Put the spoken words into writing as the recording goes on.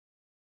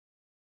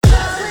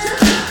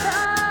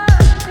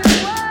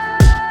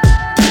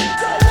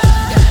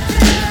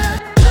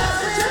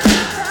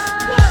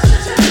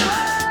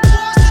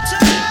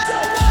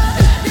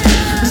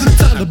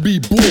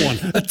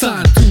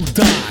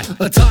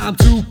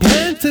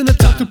plant and a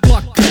time to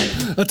pluck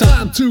up, a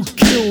time to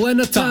kill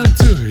and a time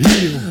to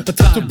heal, a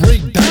time to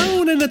break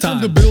down and a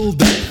time to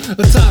build up,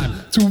 a time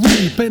to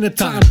weep and a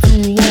time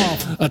to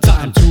laugh, a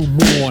time to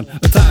mourn,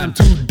 a time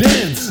to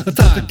dance, a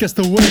time to cast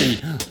away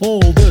all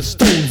the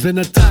stones and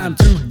a time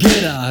to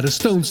gather the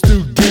stones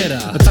together,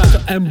 a time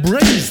to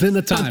embrace and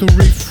a time to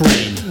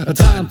refrain, a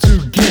time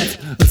to get,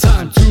 a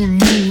time to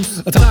lose,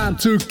 a time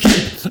to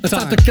keep, a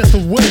time to cast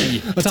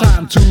away, a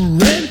time to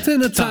rent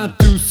and a time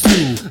to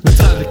sue, a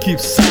time to keep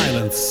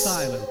silence,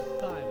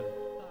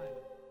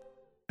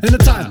 and a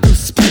time to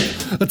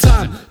speak, a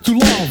time to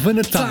love and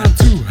a time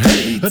to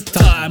hate, a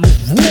time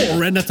of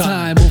war and a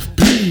time of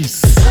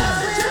peace.